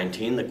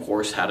 2019. The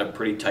course had a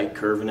pretty tight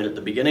curve in it at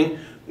the beginning.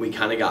 We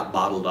kind of got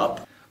bottled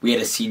up. We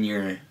had a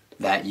senior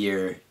that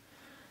year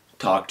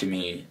talk to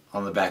me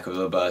on the back of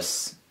the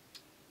bus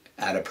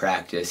at a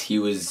practice. He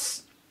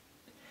was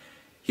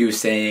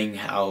saying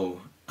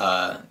how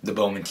the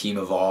Bowman team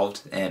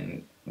evolved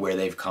and where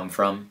they've come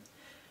from.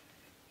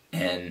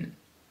 And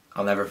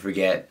I'll never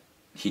forget,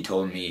 he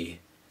told me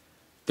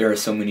there are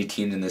so many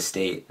teams in the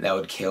state that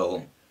would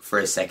kill for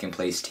a 2nd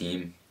place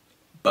team,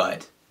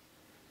 but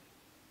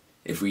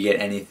if we get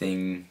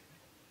anything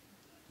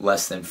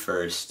less than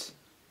 1st,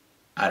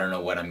 I don't know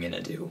what I'm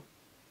gonna do.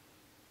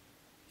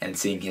 And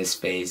seeing his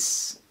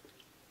face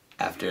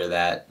after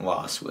that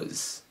loss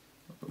was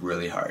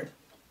really hard.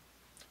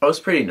 I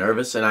was pretty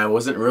nervous and I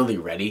wasn't really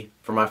ready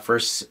for my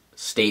first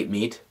state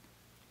meet.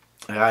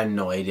 I had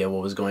no idea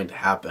what was going to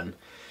happen.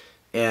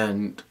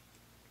 And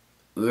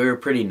we were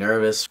pretty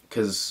nervous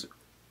because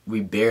we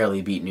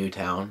barely beat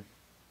Newtown.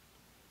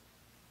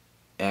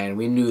 And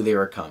we knew they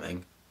were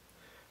coming.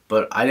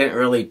 But I didn't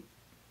really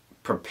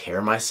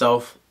prepare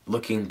myself.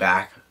 Looking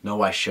back,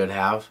 no, I should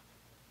have.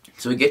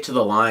 So we get to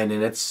the line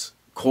and it's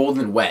cold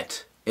and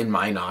wet in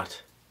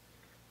Minot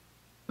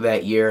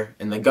that year.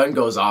 And the gun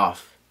goes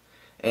off.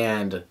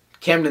 And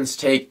Camden's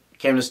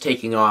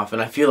taking off. And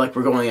I feel like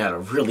we're going at a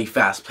really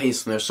fast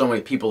pace and there's so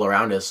many people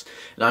around us.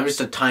 And I'm just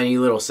a tiny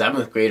little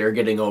 7th grader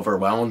getting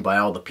overwhelmed by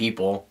all the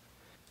people.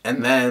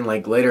 And then,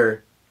 like,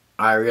 later,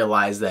 I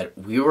realized that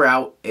we were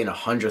out in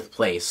 100th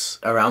place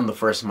around the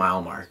 1st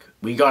mile mark.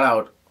 We got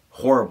out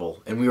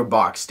horrible and we were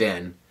boxed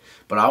in.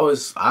 But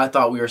I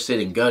thought we were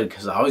sitting good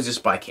because I was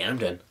just by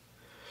Camden.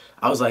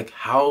 I was like,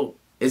 how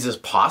is this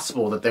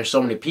possible that there's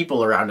so many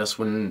people around us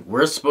when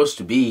we're supposed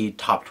to be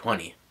top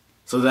 20?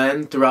 So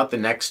then throughout the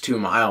next 2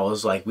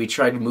 miles, like, we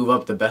tried to move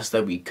up the best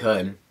that we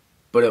could,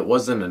 but it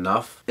wasn't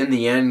enough. In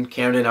the end,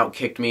 Camden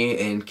outkicked me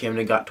and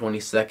Camden got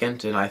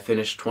 22nd and I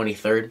finished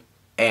 23rd.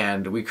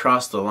 And we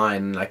crossed the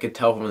line and I could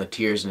tell from the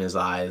tears in his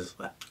eyes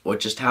that what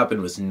just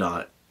happened was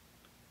not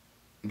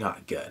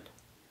good.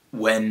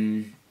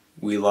 When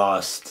we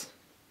lost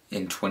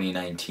in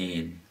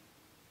 2019,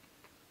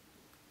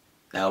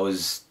 that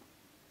was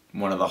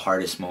one of the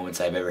hardest moments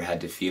I've ever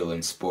had to feel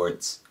in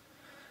sports.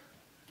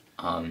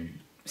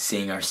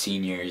 Seeing our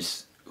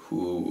seniors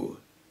who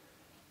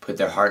put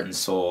their heart and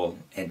soul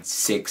and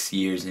 6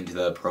 years into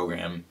the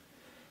program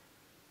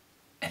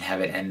and have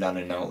it end on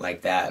a note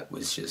like that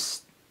was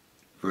just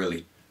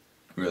really,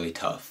 really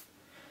tough.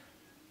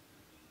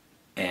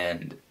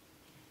 And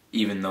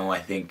even though I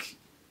think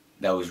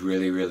that was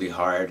really, really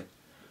hard,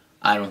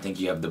 I don't think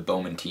you have the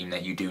Bowman team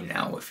that you do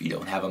now if you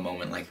don't have a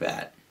moment like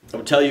that. I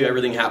would tell you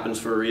everything happens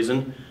for a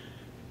reason.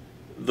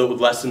 the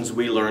lessons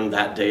we learned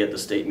that day at the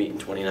state meet in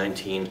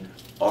 2019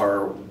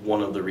 are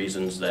one of the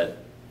reasons that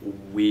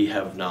we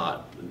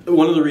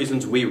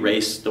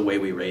race the way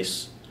we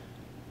race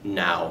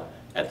now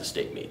at the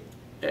state meet.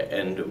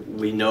 And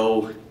we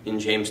know in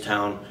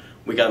Jamestown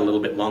we got a little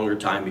bit longer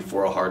time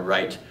before a hard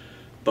right,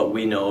 but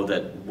we know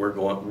that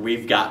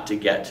we've got to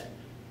get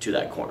to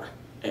that corner.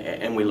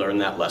 And we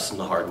learned that lesson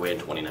the hard way in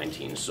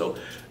 2019. So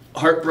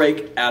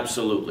heartbreak,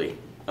 absolutely.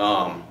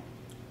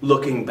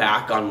 Looking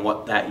back on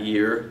what that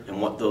year and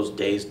what those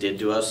days did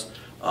to us,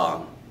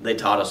 they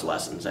taught us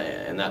lessons,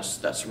 and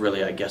that's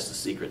really, I guess, the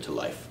secret to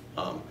life.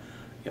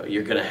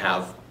 You're going to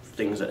have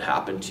things that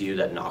happen to you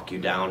that knock you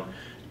down.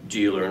 Do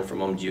you learn from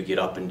them? Do you get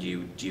up and do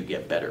you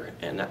get better?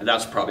 And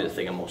that's probably the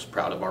thing I'm most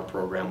proud of our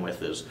program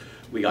with is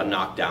we got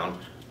knocked down.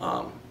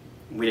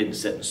 We didn't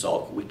sit and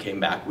sulk. We came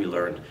back, we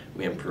learned,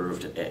 we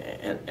improved,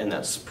 and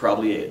that's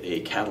probably a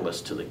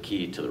catalyst to the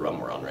key to the run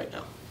we're on right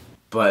now.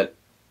 But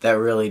that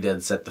really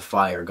did set the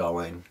fire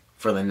going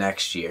for the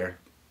next year.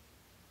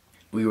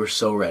 We were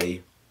so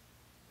ready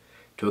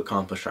to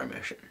accomplish our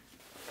mission.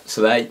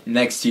 So that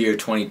next year,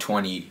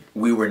 2020,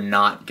 we were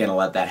not going to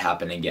let that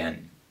happen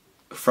again.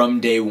 From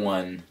day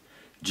one,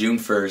 June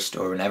 1st,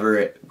 or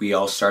whenever we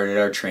all started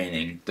our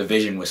training, the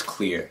vision was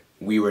clear.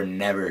 We were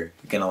never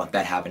going to let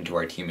that happen to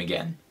our team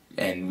again.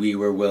 And we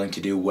were willing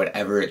to do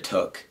whatever it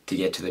took to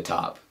get to the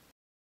top.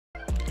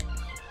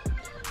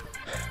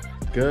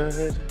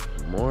 Good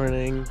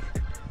morning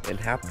and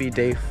happy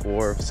day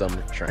 4 of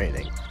summer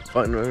training.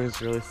 Fun run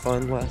was really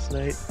fun last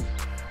night.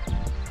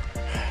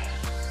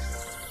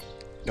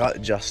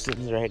 Got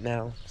Justin's right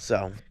now,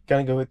 so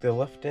gonna go hit the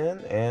lift in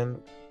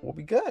and we'll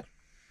be good.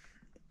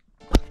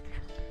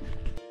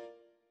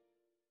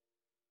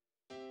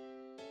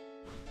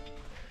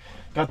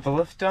 Got the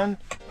lift done.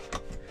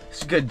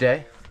 It's a good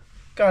day.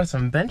 Got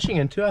some benching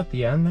in too at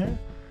the end there.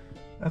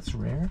 That's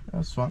rare. That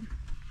was fun.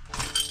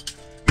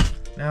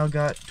 Now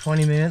got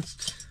 20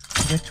 minutes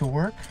to get to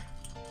work.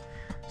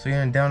 So I'm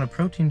gonna down a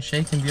protein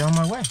shake and be on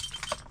my way.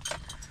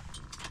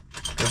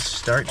 Good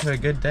start to a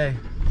good day.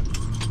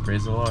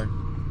 Praise the Lord.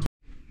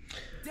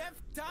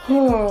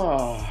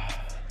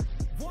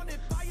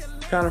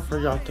 Kind of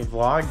forgot to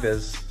vlog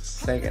this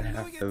second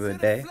half of the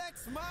day.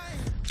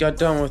 Got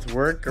done with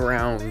work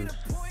around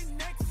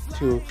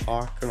 2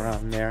 o'clock,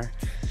 around there.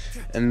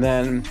 And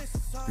then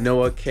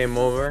Noah came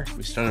over.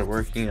 We started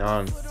working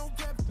on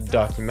the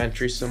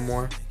documentary some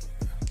more.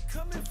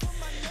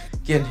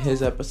 Getting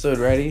his episode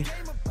ready.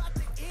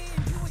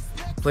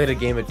 Played a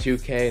game of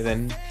 2K,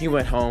 then he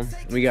went home.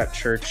 We got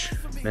church,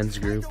 men's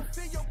group,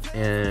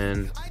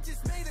 in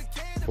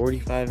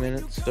 45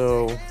 minutes,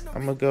 so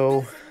I'm gonna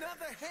go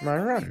for my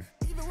run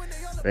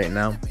right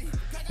now.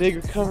 Big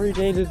recovery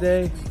day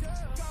today.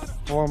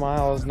 4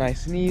 miles,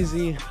 nice and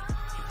easy.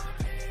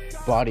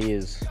 Body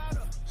is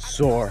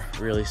sore,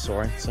 really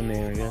sore in some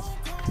areas.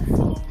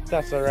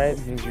 That's alright,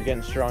 it means you're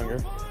getting stronger.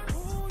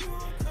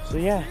 So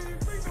yeah,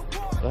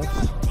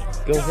 let's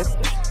go hit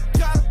this.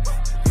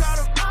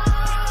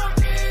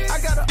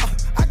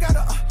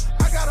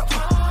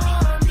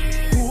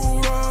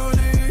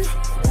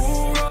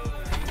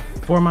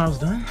 4 miles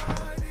done,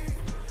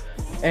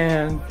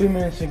 and 2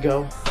 minutes to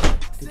go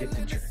to get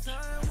to church.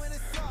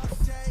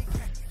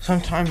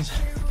 Sometimes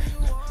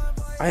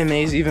I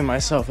amaze even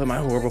myself at my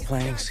horrible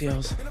planning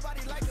skills.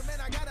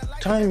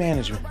 Time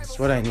management is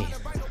what I need.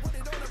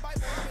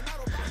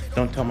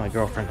 Don't tell my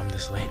girlfriend I'm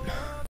this late.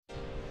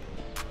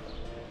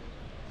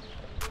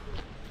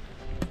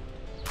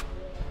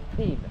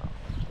 Hey, no.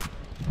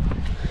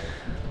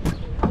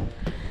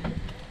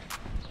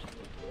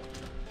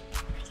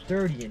 It's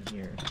dirty in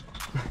here.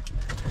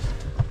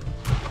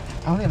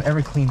 I don't think I've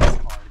ever cleaned this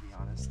car, to be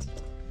honest.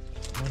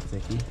 That's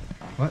icky.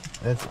 What?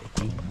 That's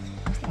icky.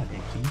 It's not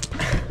icky.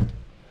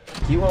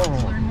 Can you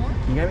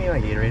get me my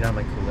Gatorade on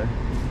my cooler?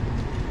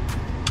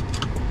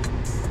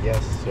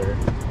 Yes, sir.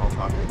 I'll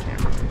talk to the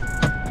camera.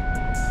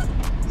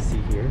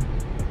 See here?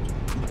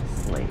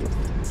 Slave.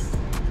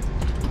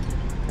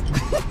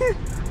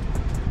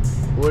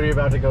 What are you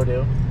about to go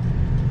do?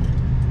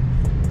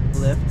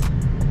 Lift.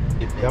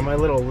 Got my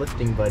little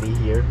lifting buddy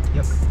here.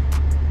 Yep.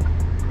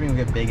 We're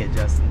gonna get big at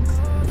Justin's.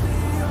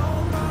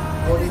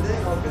 What do you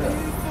think? I'll go.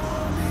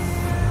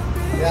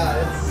 Yeah,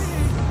 it's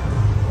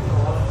a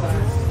lot of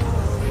times.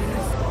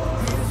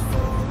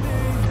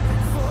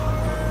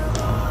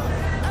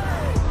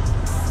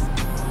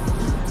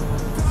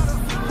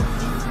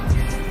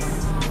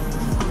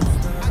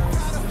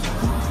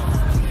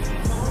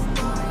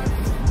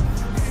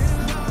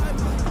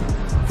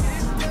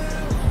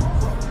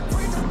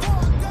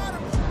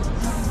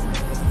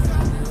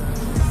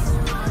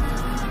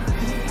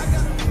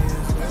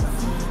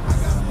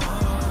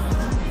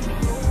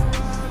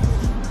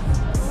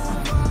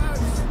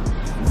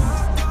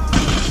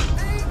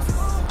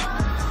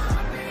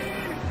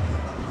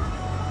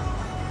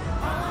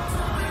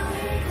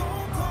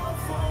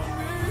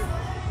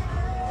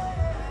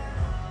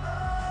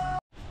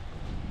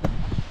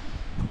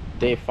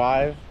 Day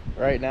 5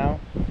 right now,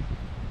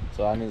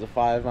 so that means a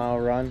 5-mile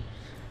run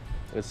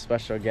with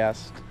special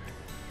guest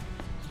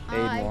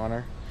Aiden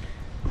Warner.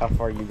 How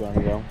far are you going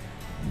to go?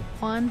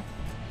 1.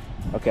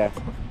 Okay.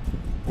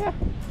 Yeah.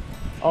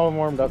 All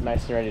warmed up,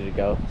 nice and ready to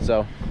go.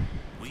 So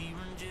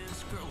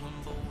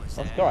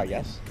let's go, I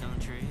guess.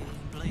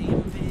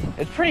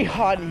 It's pretty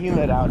hot and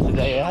humid out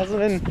today. It hasn't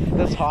been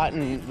this hot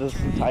in this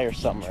entire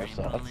summer,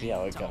 so let's see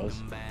how it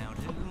goes.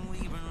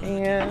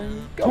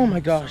 And oh my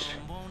gosh,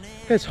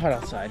 it's hot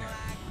outside.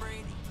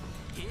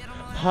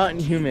 Hot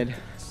and humid.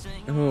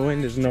 And the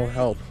wind is no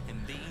help.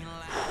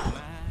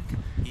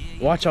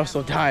 Watch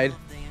also died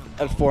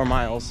at 4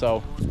 miles,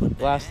 so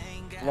lost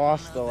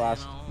the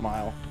last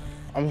mile.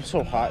 I'm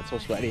so hot, so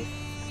sweaty.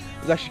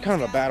 It was actually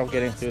kind of a battle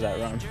getting through that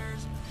run.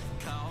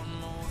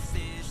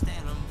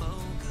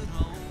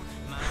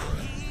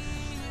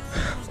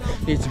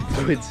 Need some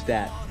fluid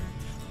stat.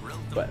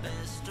 But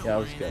yeah, it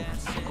was good.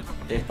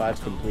 Day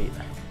 5 complete.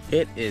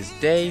 It is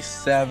day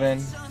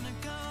 7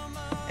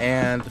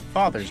 and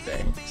Father's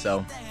Day.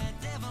 So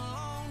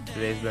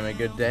today's been a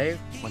good day.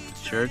 Went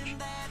to church,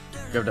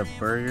 grabbed a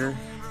burger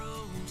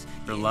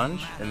for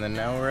lunch, and then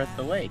now we're at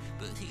the lake.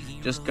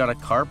 Just got a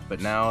carp,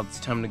 but now it's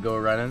time to go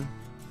running.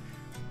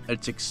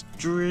 It's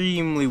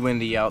extremely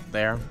windy out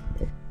there.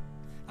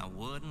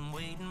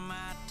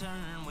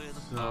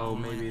 So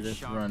maybe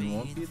this run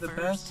won't be the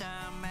best,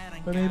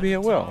 but maybe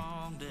it will.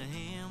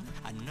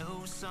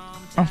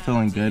 I'm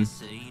feeling good.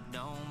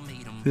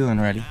 Feeling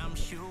ready.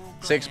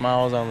 6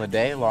 miles on the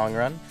day, long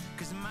run.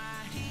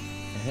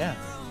 And yeah,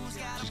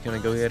 just gonna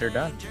go get her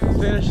done.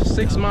 Finished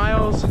 6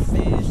 miles.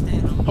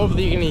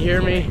 Hopefully you can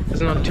hear me.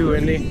 It's not too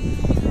windy.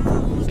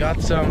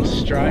 Got some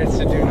strides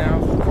to do now.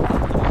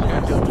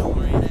 Just gonna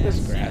do this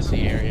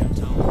grassy area.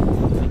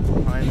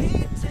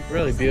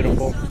 Really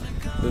beautiful.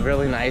 It was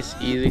really nice,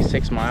 easy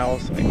 6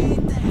 miles.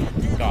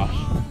 Like, gosh,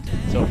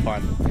 so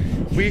fun.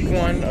 Week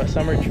 1 of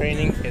summer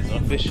training is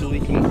officially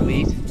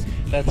complete.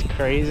 That's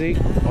crazy.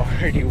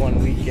 Already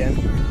 1 weekend.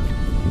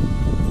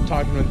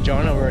 Talking with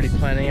Jonah, we're already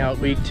planning out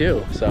week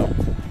 2. So,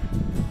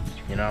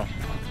 you know,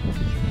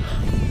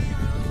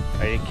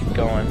 ready to keep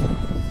going.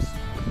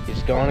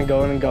 Just going and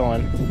going and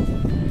going.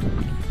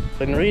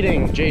 Been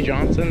reading Jay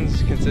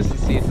Johnson's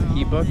Consistency is the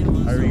Key book.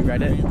 I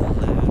reread it.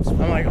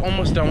 I'm like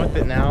almost done with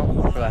it now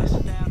for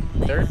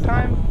the 3rd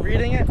time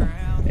reading it.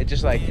 It's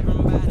just like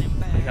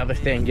another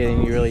thing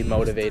getting me really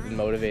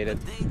motivated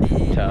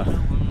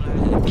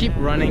to keep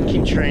running,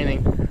 keep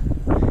training.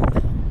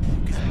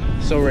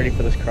 So ready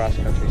for this cross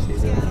country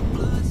season.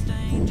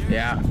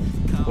 Yeah,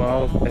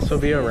 well, this will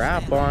be a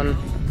wrap on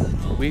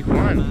week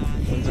 1.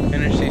 Once I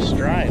finish these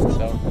strides,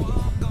 so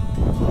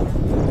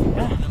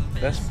yeah,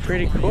 that's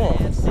pretty cool.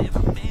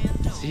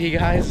 See you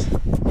guys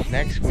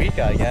next week,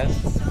 I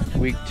guess.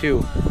 Week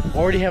 2.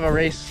 Already have a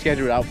race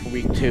scheduled out for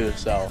week 2,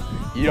 so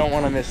you don't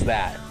want to miss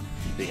that.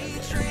 See you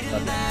guys later.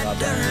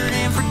 Love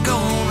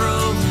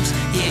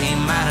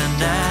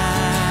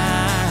you.